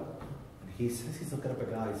stoned? And he says, he's looking up at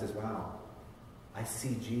God, he says, wow, I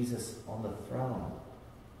see Jesus on the throne.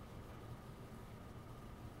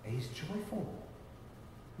 And he's joyful.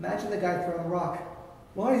 Imagine the guy throwing a rock.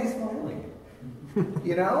 Why is he smiling?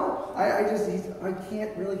 You know? I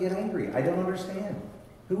can't really get angry. I don't understand.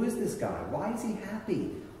 Who is this guy? Why is he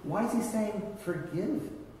happy? Why is he saying, forgive?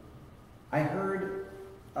 I heard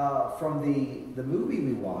from the movie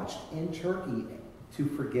we watched in Turkey, to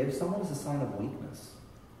forgive someone is a sign of weakness.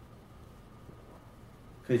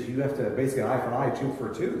 Because you have to, basically, eye for an eye, tooth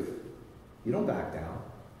for a tooth. You don't back down.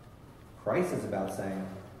 Christ is about saying,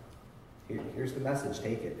 here's the message,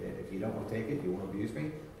 take it. If you don't want to take it, you want to abuse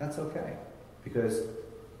me, that's okay. Because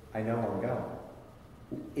I know where I'm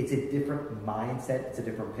going. It's a different mindset, it's a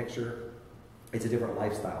different picture, it's a different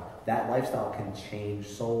lifestyle. That lifestyle can change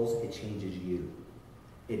souls, it changes you.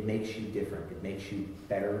 It makes you different, it makes you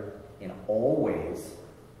better in all ways.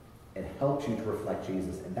 It helps you to reflect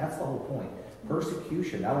Jesus, and that's the whole point.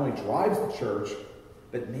 Persecution not only drives the church,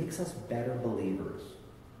 but makes us better believers.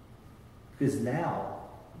 Because now,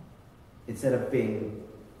 instead of being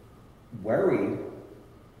worried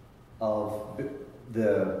of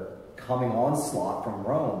the coming onslaught from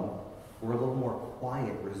Rome, we're a little more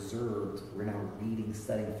quiet, reserved. We're now reading,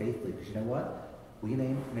 studying faithfully. Because you know what? We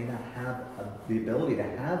may not have the ability to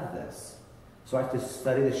have this. So I have to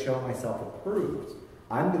study to show myself approved.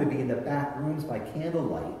 I'm going to be in the back rooms by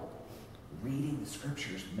candlelight, reading the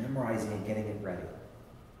scriptures, memorizing and getting it ready.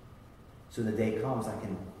 So the day comes, I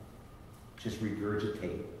can just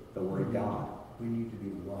regurgitate the Word of God. We need to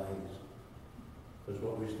be wise. That's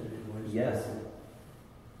what we studied Wednesday. Yes.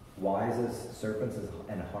 Wise as serpents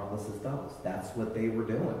and harmless as doves. That's what they were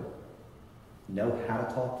doing. Know how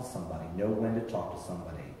to talk to somebody. Know when to talk to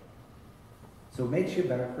somebody. So it makes you a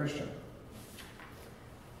better Christian.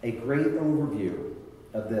 A great overview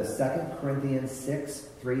of this, 2 Corinthians 6,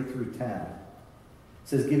 3 through 10.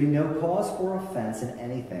 Says, giving no cause for offense in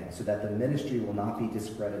anything, so that the ministry will not be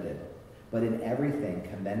discredited, but in everything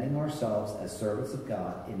commending ourselves as servants of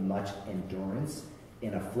God in much endurance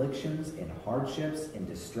in afflictions, in hardships, in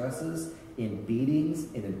distresses, in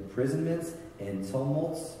beatings, in imprisonments, in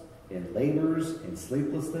tumults, in labors, in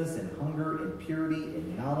sleeplessness, in hunger, in purity,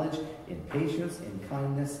 in knowledge, in patience, in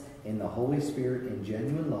kindness, in the Holy Spirit, in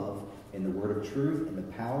genuine love, in the word of truth, in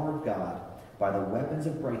the power of God, by the weapons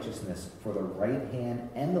of righteousness for the right hand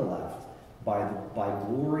and the left, by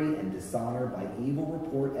glory and dishonor, by evil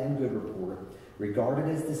report and good report, regarded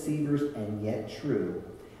as deceivers and yet true,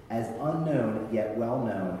 as unknown yet well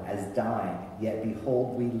known, as dying yet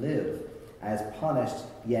behold we live, as punished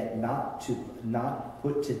yet not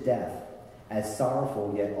put to death, as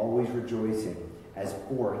sorrowful yet always rejoicing, as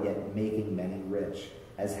poor yet making many rich,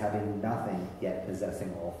 as having nothing yet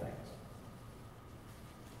possessing all things.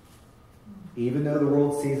 Even though the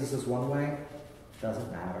world sees us as one way, it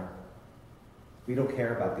doesn't matter. We don't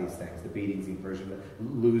care about these things, the beatings, the imprisonment,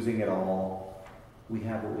 losing it all. We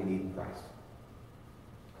have what we need in Christ.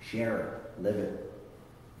 Share it, live it.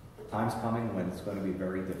 Time's coming when it's going to be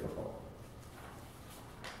very difficult.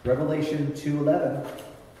 Revelation 2:11,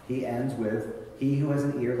 he ends with, he who has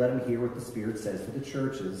an ear, let him hear what the Spirit says to the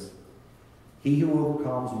churches. He who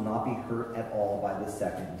overcomes will not be hurt at all by the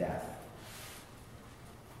second death.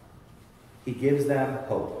 He gives them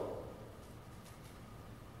hope.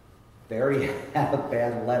 They already have a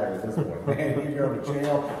bad letter at this point. Man, you're going to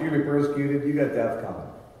jail, you're going to be persecuted, you got death coming.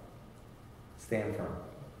 Stand firm.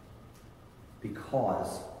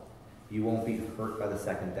 Because you won't be hurt by the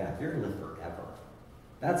second death. You're going to live forever.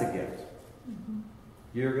 That's a gift.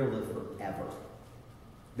 You're going to live forever.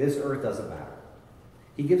 This earth doesn't matter.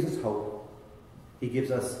 He gives us hope. He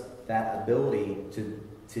gives us that ability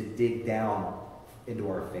to dig down into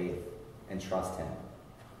our faith and trust him.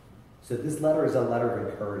 So this letter is a letter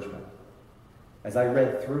of encouragement. As I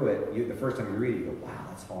read through it, the first time you read it, you go, wow,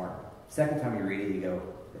 that's hard. Second time you read it, you go,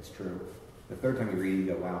 it's true. The third time you read it,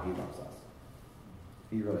 you go, wow, he loves us.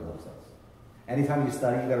 He really loves us. Anytime you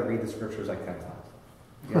study, you got to read the scriptures like 10 times.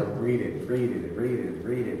 You got to read it, get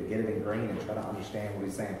it ingrained and try to understand what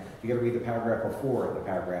he's saying. You got to read the paragraph before it, the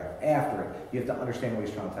paragraph after it. You have to understand what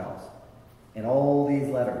he's trying to tell us. In all these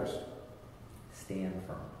letters, stand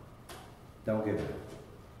firm. Don't give in.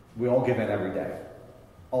 We all give in every day.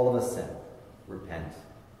 All of us sin. Repent.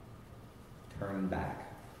 Turn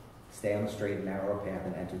back. Stay on the straight and narrow path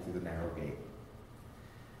and enter through the narrow gate.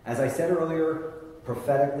 As I said earlier,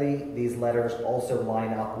 prophetically, these letters also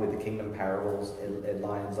line up with the kingdom parables. It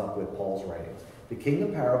lines up with Paul's writings. The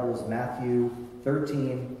kingdom parables, Matthew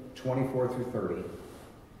 13, 24 through 30,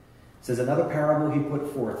 says, another parable he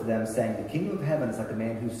put forth to them, saying, the kingdom of heaven is like a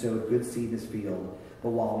man who sowed good seed in his field.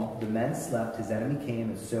 But while the men slept, his enemy came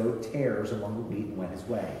and sowed tares among the wheat and went his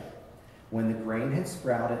way. When the grain had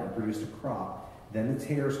sprouted and produced a crop, then the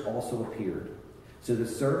tares also appeared. So the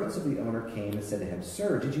servants of the owner came and said to him,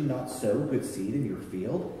 Sir, did you not sow good seed in your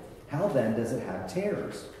field? How then does it have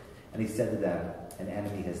tares? And he said to them, an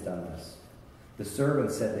enemy has done this. The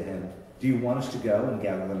servants said to him, do you want us to go and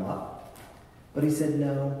gather them up? But he said,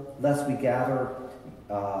 no, lest you gather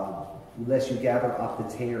up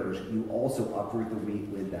the tares, you also uproot the wheat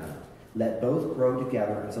with them. Let both grow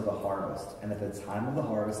together until the harvest. And at the time of the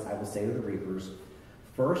harvest, I will say to the reapers,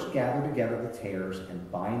 first gather together the tares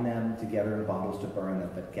and bind them together in bundles to burn them,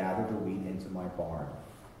 but gather the wheat into my barn.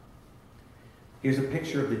 Here's a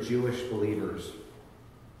picture of the Jewish believers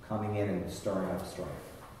coming in and stirring up strife.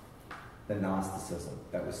 The Gnosticism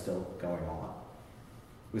that was still going on.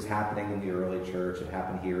 It was happening in the early church. It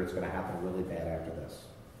happened here. It's going to happen really bad after this.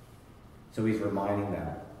 So he's reminding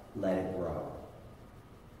them, let it grow.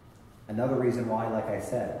 Another reason why, like I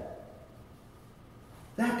said,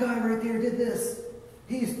 that guy right there did this.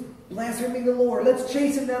 He's blaspheming the Lord. Let's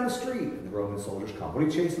chase him down the street. And the Roman soldiers come. What are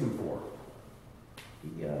you chasing him for?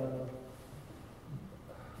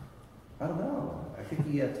 I don't know. I think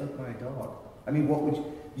he took my dog. I mean, what would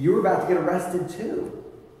you were about to get arrested too.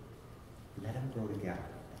 Let him grow together.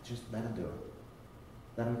 Just let him do it.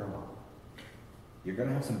 Let him grow up. You're going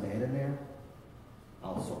to have some bad in there?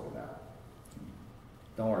 I'll sort it out.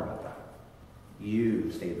 Don't worry about that.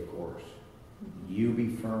 You stay the course. You be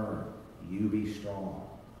firm. You be strong.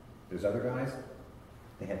 Those other guys,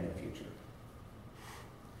 they have no future.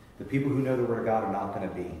 The people who know the Word of God are not going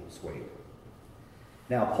to be swayed.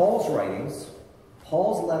 Now, Paul's writings,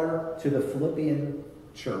 Paul's letter to the Philippian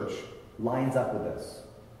church lines up with this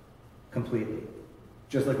completely.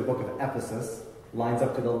 Just like the book of Ephesus lines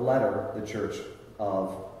up to the letter, the church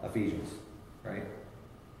of Ephesians, right?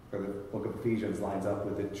 Or the book of Ephesians lines up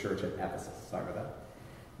with the church at Ephesus. Sorry about that.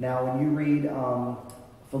 Now, when you read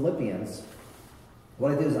Philippians,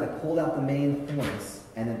 what I did is I pulled out the main points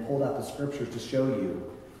and then pulled out the scriptures to show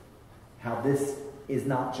you how this is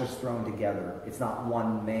not just thrown together. It's not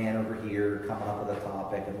one man over here coming up with a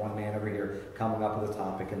topic and one man over here coming up with a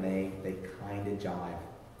topic, and they kind of jive.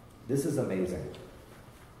 This is amazing.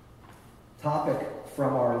 Topic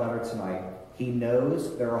from our letter tonight. He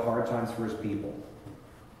knows there are hard times for his people.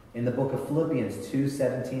 In the book of Philippians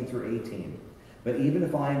 2:17 through 18. But even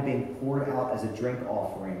if I am being poured out as a drink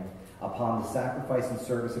offering upon the sacrifice and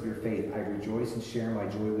service of your faith, I rejoice and share my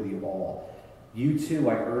joy with you all. You too,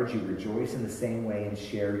 I urge you, rejoice in the same way and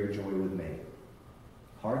share your joy with me.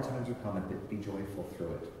 Hard times are coming, but be joyful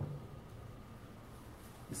through it.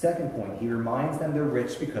 The second point, he reminds them they're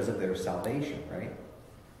rich because of their salvation, right?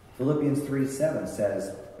 Philippians 3:7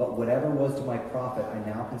 says, but whatever was to my profit, I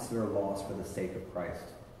now consider loss for the sake of Christ.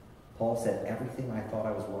 Paul said, everything I thought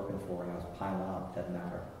I was working for and I was piling up, doesn't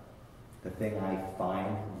matter. The thing I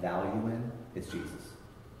find value in is Jesus.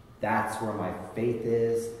 That's where my faith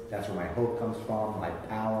is. That's where my hope comes from, my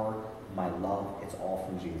power, my love. It's all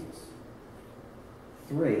from Jesus.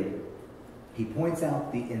 3, he points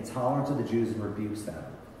out the intolerance of the Jews and rebukes them.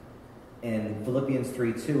 In Philippians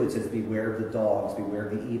 3:2, it says, beware of the dogs, beware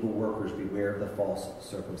of the evil workers, beware of the false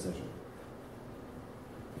circumcision.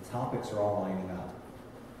 The topics are all lining up.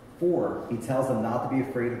 4, he tells them not to be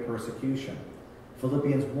afraid of persecution.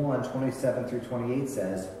 Philippians 1:27 through 28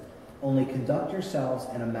 says, only conduct yourselves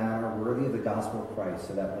in a manner worthy of the gospel of Christ,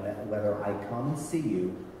 so that whether I come and see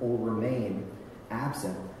you or remain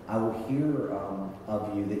absent, I will hear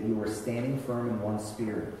of you that you are standing firm in one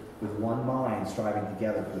spirit, with one mind, striving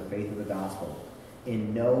together for the faith of the gospel,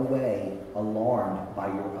 in no way alarmed by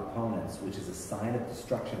your opponents, which is a sign of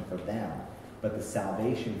destruction for them, but of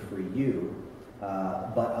salvation for you,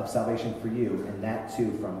 and that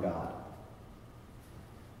too from God.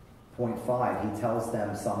 Point 5, he tells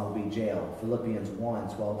them some will be jailed. Philippians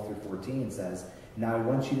 1:12 through 14 says, now I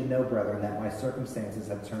want you to know, brethren, that my circumstances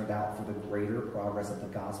have turned out for the greater progress of the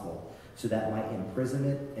gospel, so that my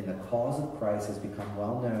imprisonment in the cause of Christ has become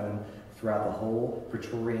well known throughout the whole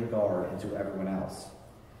Praetorian Guard and to everyone else.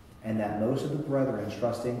 And that most of the brethren,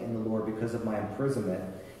 trusting in the Lord because of my imprisonment,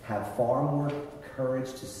 have far more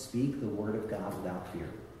courage to speak the word of God without fear.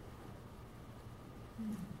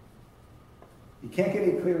 You can't get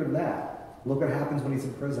any clearer than that. Look what happens when he's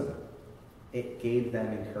in prison. It gave them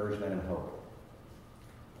encouragement and hope.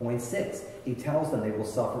 Point 6, he tells them they will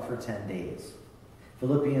suffer for 10 days.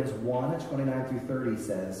 Philippians 1:29 through 30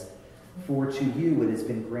 says, for to you it has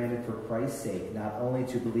been granted for Christ's sake, not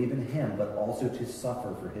only to believe in him, but also to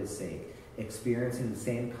suffer for his sake, experiencing the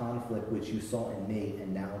same conflict which you saw in me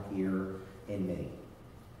and now hear in me.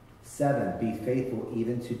 7, be faithful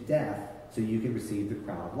even to death, so you can receive the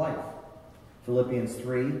crown of life. Philippians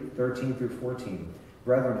 3:13 through 14.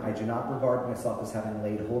 Brethren, I do not regard myself as having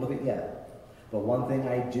laid hold of it yet, but one thing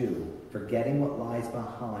I do, forgetting what lies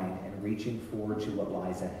behind and reaching forward to what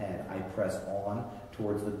lies ahead, I press on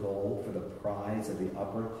towards the goal for the prize of the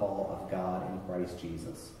upward call of God in Christ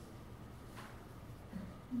Jesus.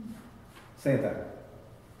 Same thing.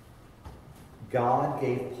 God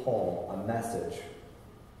gave Paul a message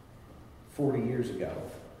 40 years ago,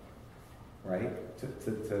 right, to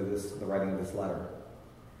the writing of this letter,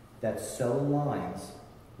 that so aligns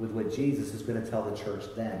with what Jesus is going to tell the church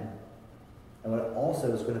then, and what it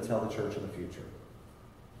also is going to tell the church in the future.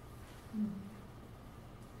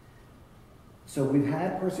 So we've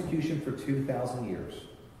had persecution for 2,000 years,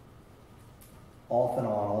 off and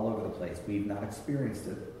on, all over the place. We've not experienced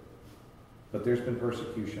it, but there's been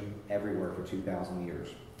persecution everywhere for 2,000 years.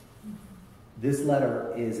 This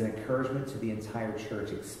letter is an encouragement to the entire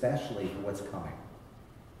church, especially for what's coming.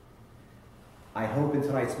 I hope in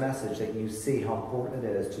tonight's message that you see how important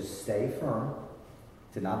it is to stay firm,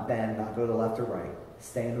 to not bend, not go to the left or right.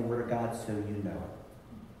 Stay in the Word of God so you know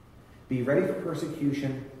it. Be ready for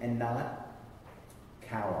persecution and not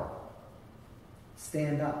cower.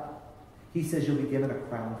 Stand up. He says you'll be given a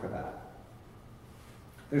crown for that.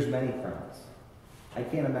 There's many crowns. I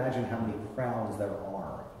can't imagine how many crowns there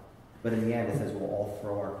are. But in the end, it says we'll all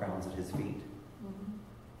throw our crowns at his feet.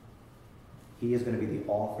 He is going to be the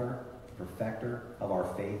author, the perfecter of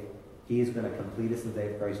our faith. He is going to complete us in the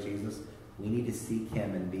day of Christ Jesus. We need to seek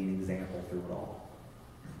him and be an example through it all.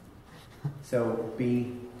 So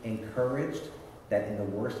be encouraged that in the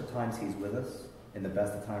worst of times he's with us, in the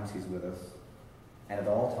best of times he's with us, and at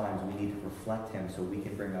all times we need to reflect him so we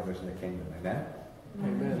can bring others in the kingdom. Amen?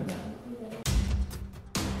 Amen.